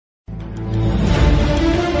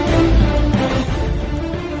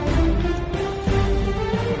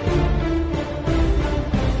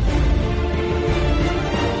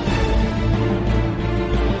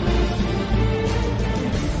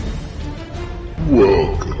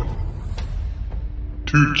Welcome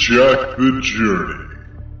to Jack the Journey.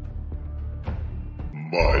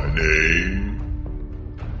 My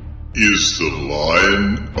name is the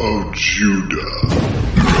Lion of Judah.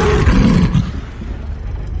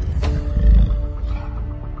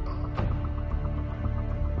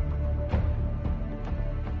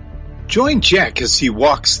 Join Jack as he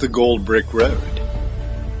walks the Gold Brick Road.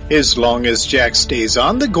 As long as Jack stays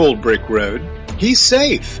on the Gold Brick Road, he's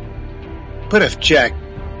safe. But if Jack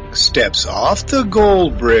steps off the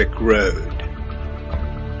Gold Brick Road,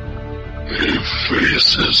 he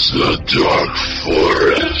faces the dark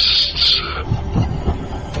forest.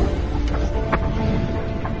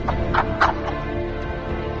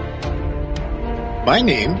 My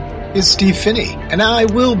name is Steve Finney, and I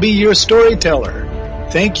will be your storyteller.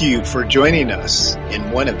 Thank you for joining us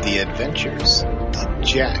in one of the adventures of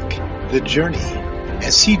Jack the Journey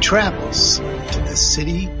as he travels to the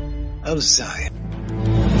city of Zion.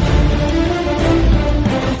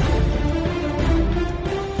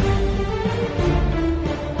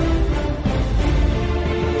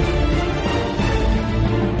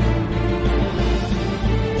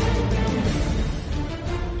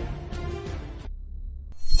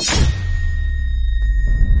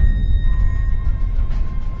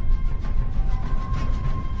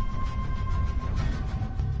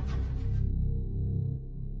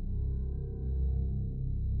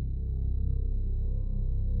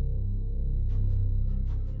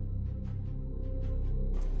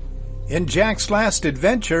 In Jack's last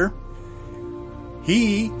adventure,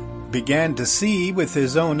 he began to see with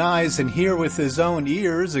his own eyes and hear with his own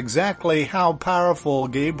ears exactly how powerful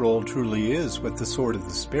Gabriel truly is with the sword of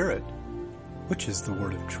the Spirit, which is the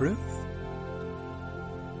word of truth.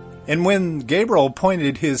 And when Gabriel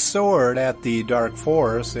pointed his sword at the dark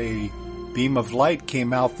forest, a beam of light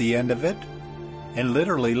came out the end of it and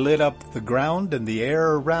literally lit up the ground and the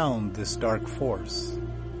air around this dark force.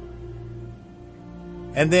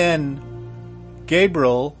 And then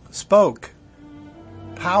Gabriel spoke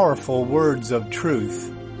powerful words of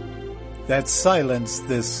truth that silenced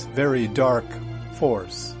this very dark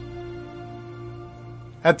force.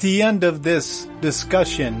 At the end of this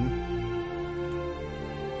discussion,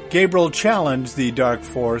 Gabriel challenged the dark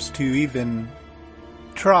force to even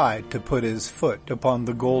try to put his foot upon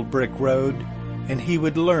the Gold Brick Road, and he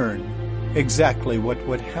would learn exactly what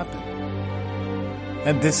would happen.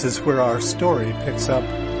 And this is where our story picks up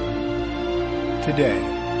today.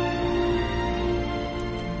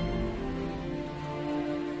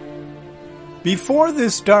 Before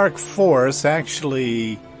this dark force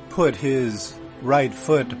actually put his right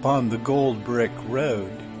foot upon the Gold Brick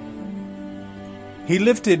Road, he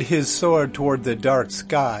lifted his sword toward the dark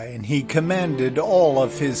sky and he commanded all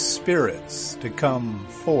of his spirits to come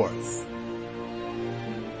forth.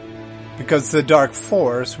 Because the dark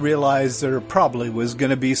force realized there probably was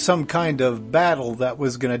going to be some kind of battle that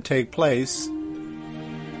was going to take place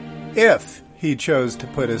if he chose to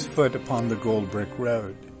put his foot upon the Gold Brick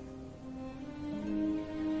Road.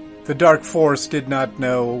 The dark force did not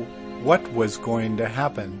know what was going to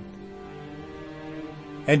happen.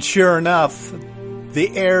 And sure enough,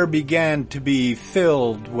 the air began to be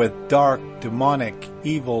filled with dark, demonic,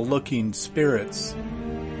 evil-looking spirits.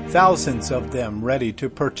 Thousands of them ready to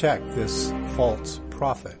protect this false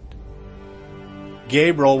prophet.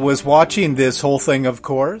 Gabriel was watching this whole thing, of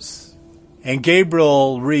course, and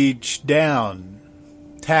Gabriel reached down,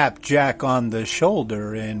 tapped Jack on the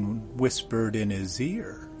shoulder, and whispered in his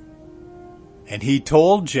ear. And he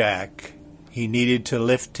told Jack he needed to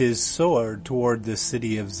lift his sword toward the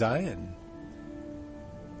city of Zion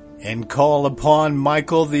and call upon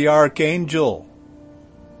Michael the Archangel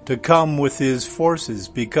to come with his forces,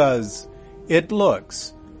 because it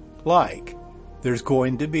looks like there's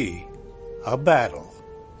going to be a battle.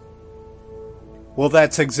 Well,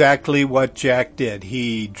 that's exactly what Jack did.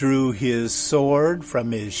 He drew his sword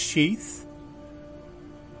from his sheath,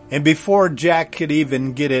 and before Jack could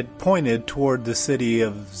even get it pointed toward the city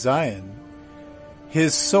of Zion,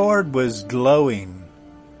 his sword was glowing,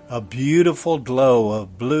 a beautiful glow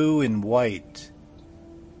of blue and white.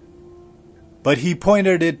 But he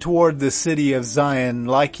pointed it toward the city of Zion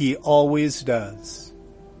like he always does.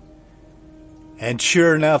 And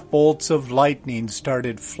sure enough, bolts of lightning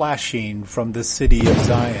started flashing from the city of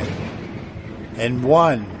Zion. And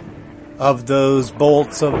one of those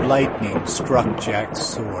bolts of lightning struck Jack's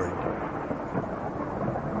sword.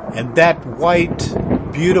 And that white,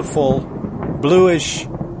 beautiful, bluish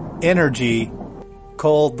energy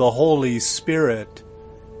called the Holy Spirit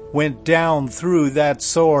went down through that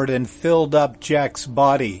sword and filled up Jack's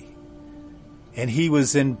body. And he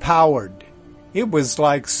was empowered It was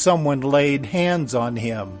like someone laid hands on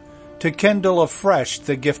him to kindle afresh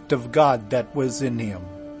the gift of God that was in him.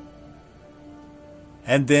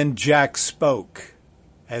 And then Jack spoke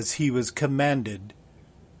as he was commanded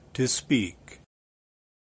to speak.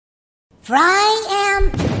 For I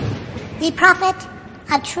am the prophet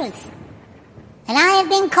of truth, and I have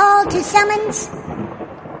been called to summons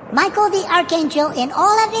Michael the Archangel and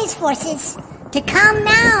all of his forces to come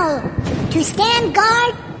now to stand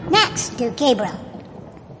guard next to Gabriel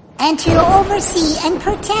and to oversee and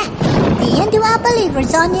protect the indwelt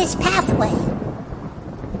believers on this pathway.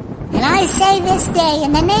 And I say this day,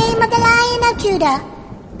 in the name of the Lion of Judah,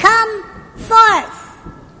 come forth.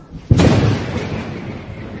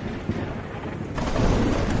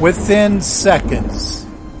 Within seconds,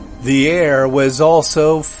 the air was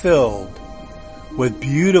also filled with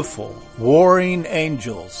beautiful warring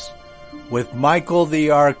angels, with Michael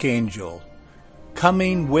the Archangel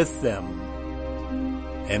coming with them.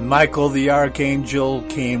 And Michael the Archangel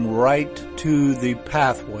came right to the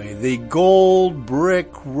pathway, the gold brick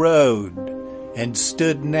road, and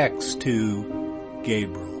stood next to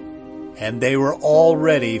Gabriel. And they were all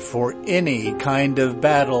ready for any kind of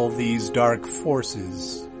battle these dark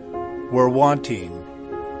forces were wanting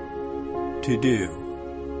to do.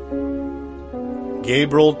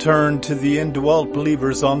 Gabriel turned to the indwelt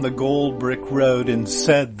believers on the gold brick road and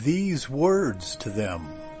said these words to them.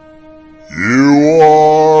 You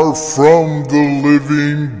are from the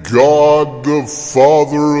living God, the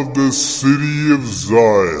Father of the city of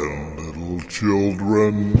Zion, little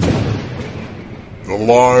children. The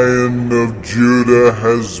Lion of Judah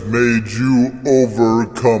has made you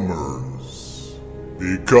overcomers,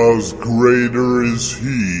 because greater is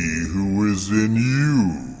he who is in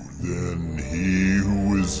you than he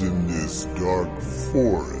who is in this dark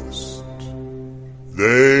forest.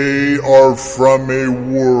 They are from a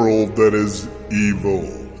world that is evil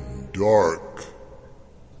and dark.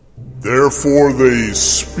 Therefore they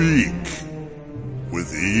speak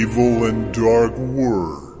with evil and dark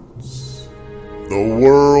words. The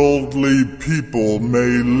worldly people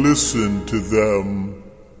may listen to them,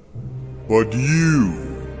 but you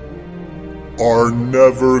are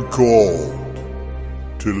never called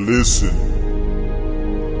to listen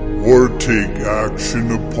or take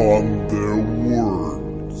action upon their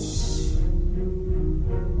words.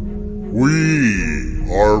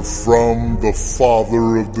 We are from the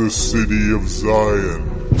Father of the city of Zion.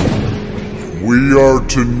 We are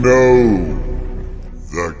to know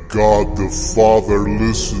that God the Father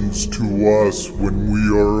listens to us when we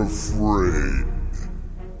are afraid,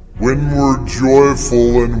 when we're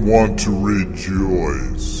joyful and want to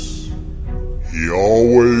rejoice. He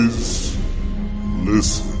always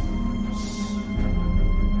listens.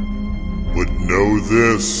 But know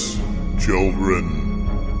this, children,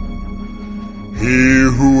 he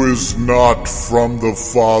who is not from the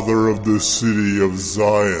Father of the city of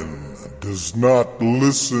Zion does not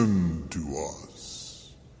listen to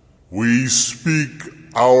us. We speak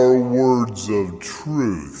our words of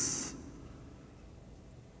truth,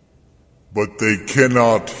 but they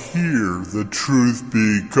cannot hear the truth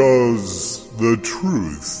because the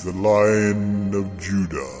truth, the Lion of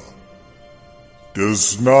Judah,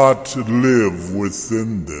 does not live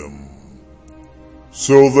within them.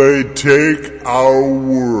 So they take our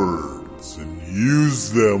words and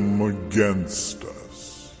use them against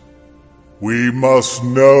us. We must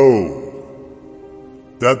know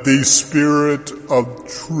that the Spirit of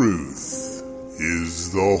truth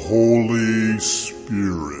is the Holy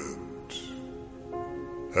Spirit,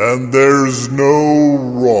 and there's no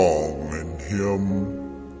wrong in him.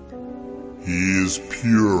 He is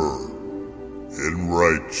pure and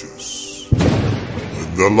righteous.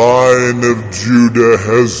 And the Lion of Judah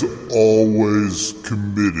has always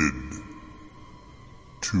committed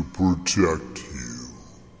to protect you.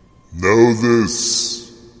 Know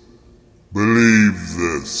this, believe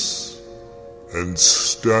this, and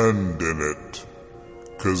stand in it,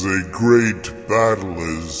 'cause a great battle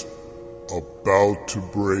is about to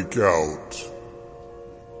break out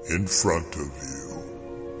in front of you.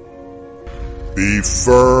 Be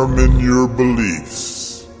firm in your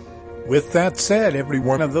beliefs. With that said, every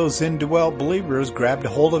one of those indwelt believers grabbed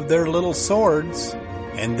hold of their little swords,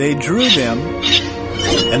 and they drew them,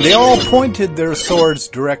 and they all pointed their swords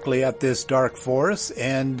directly at this dark forest,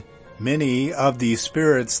 and many of the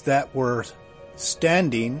spirits that were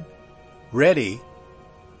standing ready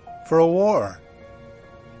for a war.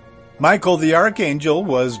 Michael the Archangel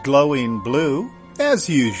was glowing blue, as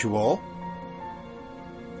usual,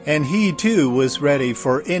 and he too was ready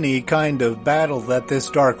for any kind of battle that this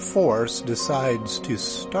dark force decides to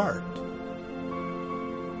start.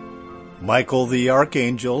 Michael the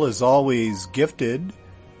Archangel is always gifted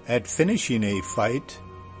at finishing a fight,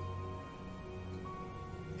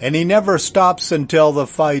 and he never stops until the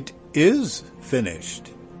fight is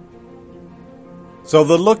finished. So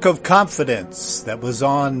the look of confidence that was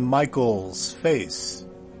on Michael's face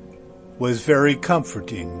was very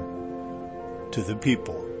comforting to the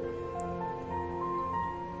people.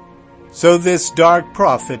 So this dark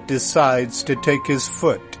prophet decides to take his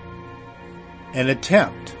foot and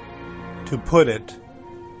attempt to put it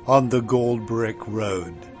on the gold brick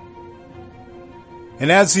road.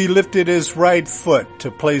 And as he lifted his right foot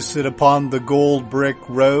to place it upon the gold brick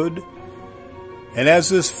road, and as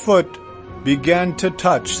his foot began to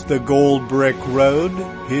touch the gold brick road,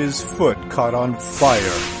 his foot caught on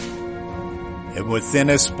fire. And within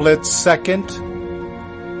a split second,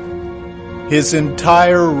 his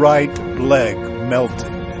entire right leg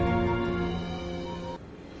melted.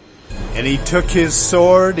 And he took his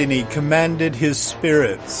sword and he commanded his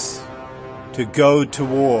spirits to go to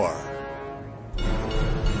war.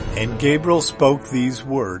 And Gabriel spoke these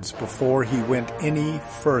words before he went any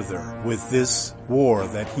further with this war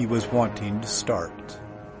that he was wanting to start.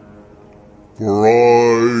 For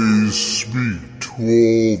I speak to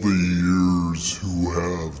all the ears who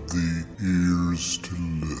have the ears to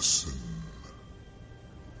listen.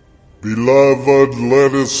 Beloved,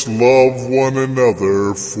 let us love one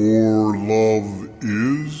another, for love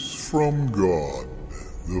is from God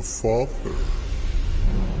the Father.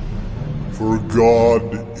 For God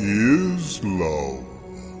is love.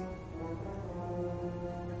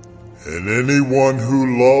 And anyone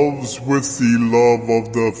who loves with the love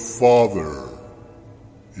of the Father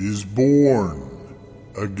is born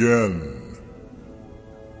again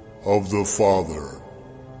of the Father,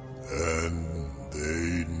 and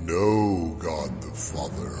they know God the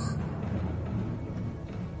Father.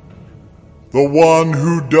 The one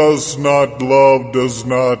who does not love does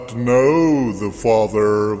not know the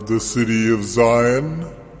Father of the city of Zion.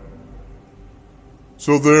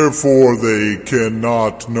 So therefore they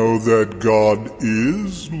cannot know that God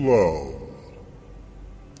is love.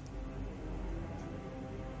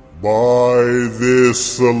 By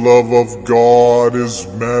this the love of God is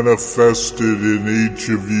manifested in each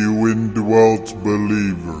of you indwelt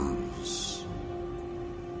believers.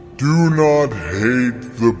 Do not hate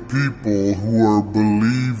the people who are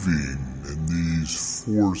believing in these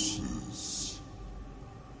forces.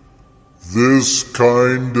 This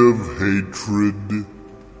kind of hatred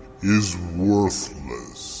is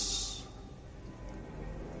worthless.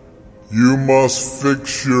 You must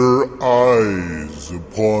fix your eyes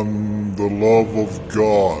upon the love of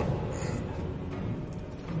God,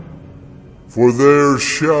 for there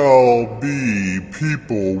shall be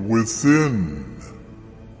people within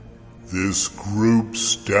this group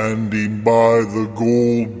standing by the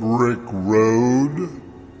gold brick road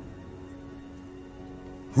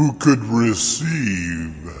who could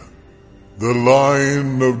receive the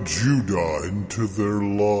Lion of Judah into their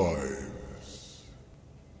lives.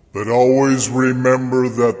 But always remember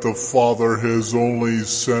that the Father has only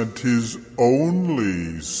sent His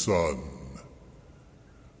only Son,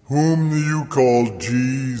 whom you call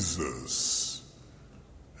Jesus,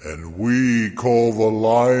 and we call the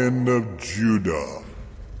Lion of Judah.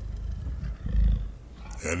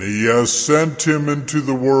 And He has sent Him into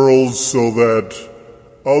the world so that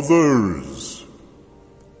others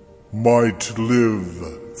might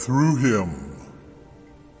live through Him,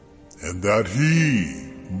 and that He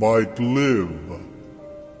might live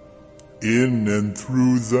in and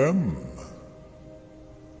through them.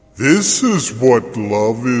 This is what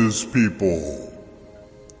love is, people.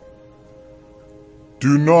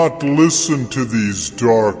 Do not listen to these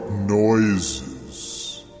dark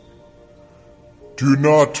noises. Do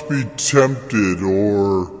not be tempted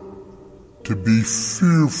or to be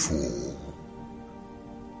fearful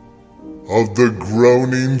of the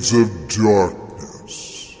groanings of darkness.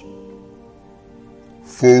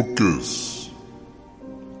 Focus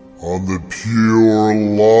on the pure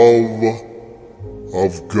love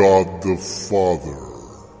of God the Father.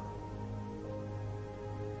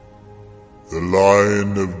 The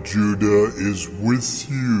Lion of Judah is with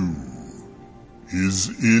you, is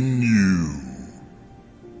in you,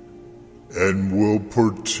 and will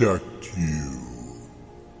protect you.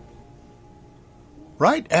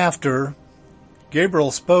 Right after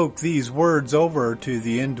Gabriel spoke these words over to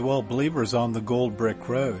the indwelt believers on the gold brick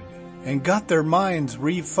road and got their minds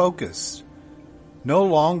refocused, no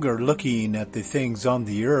longer looking at the things on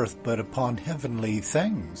the earth but upon heavenly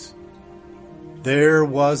things, there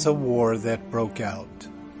was a war that broke out.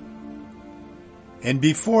 And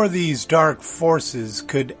before these dark forces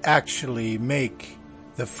could actually make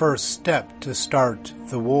the first step to start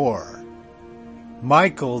the war.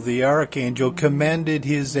 Michael the archangel commanded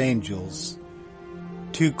his angels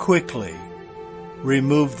to quickly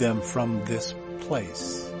remove them from this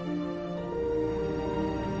place.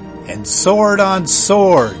 And sword on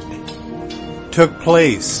sword took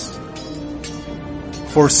place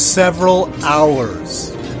for several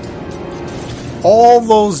hours. All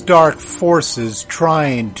those dark forces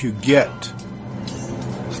trying to get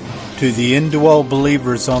to the indwelt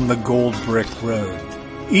believers on the Gold Brick Road,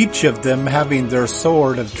 each of them having their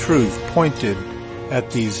sword of truth pointed at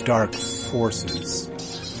these dark forces.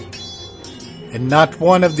 And not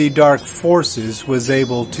one of the dark forces was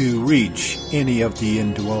able to reach any of the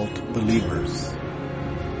indwelt believers.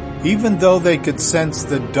 Even though they could sense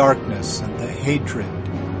the darkness and the hatred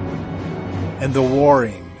and the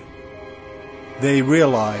warring, they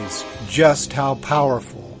realized just how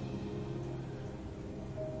powerful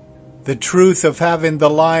the truth of having the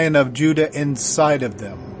Lion of Judah inside of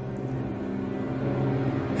them,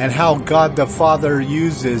 and how God the Father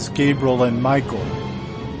uses Gabriel and Michael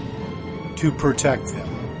to protect them.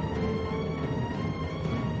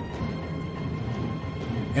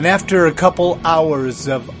 And after a couple hours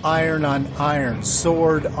of iron on iron,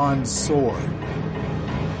 sword on sword,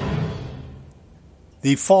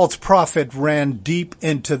 the false prophet ran deep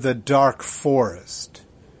into the dark forest.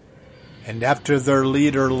 And after their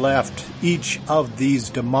leader left, each of these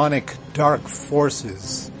demonic dark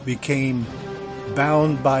forces became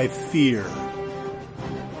bound by fear.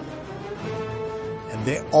 And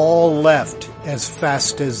they all left as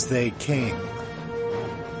fast as they came.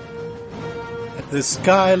 The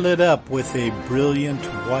sky lit up with a brilliant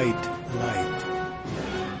white light.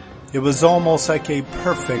 It was almost like a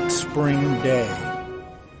perfect spring day.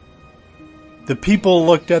 The people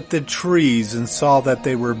looked at the trees and saw that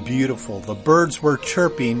they were beautiful. The birds were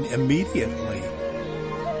chirping immediately.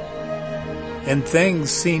 And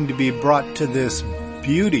things seemed to be brought to this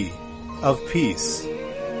beauty of peace.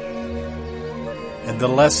 And the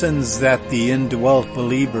lessons that the indwelt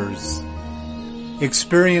believers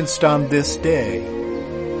experienced on this day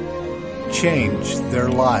changed their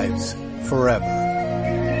lives forever.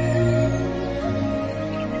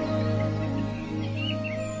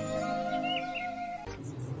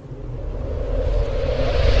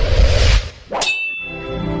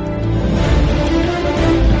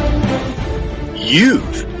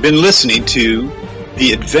 You've been listening to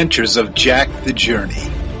The Adventures of Jack the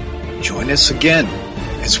Journey. Join us again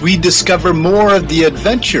as we discover more of the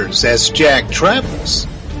adventures as Jack travels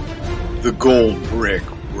the Gold Brick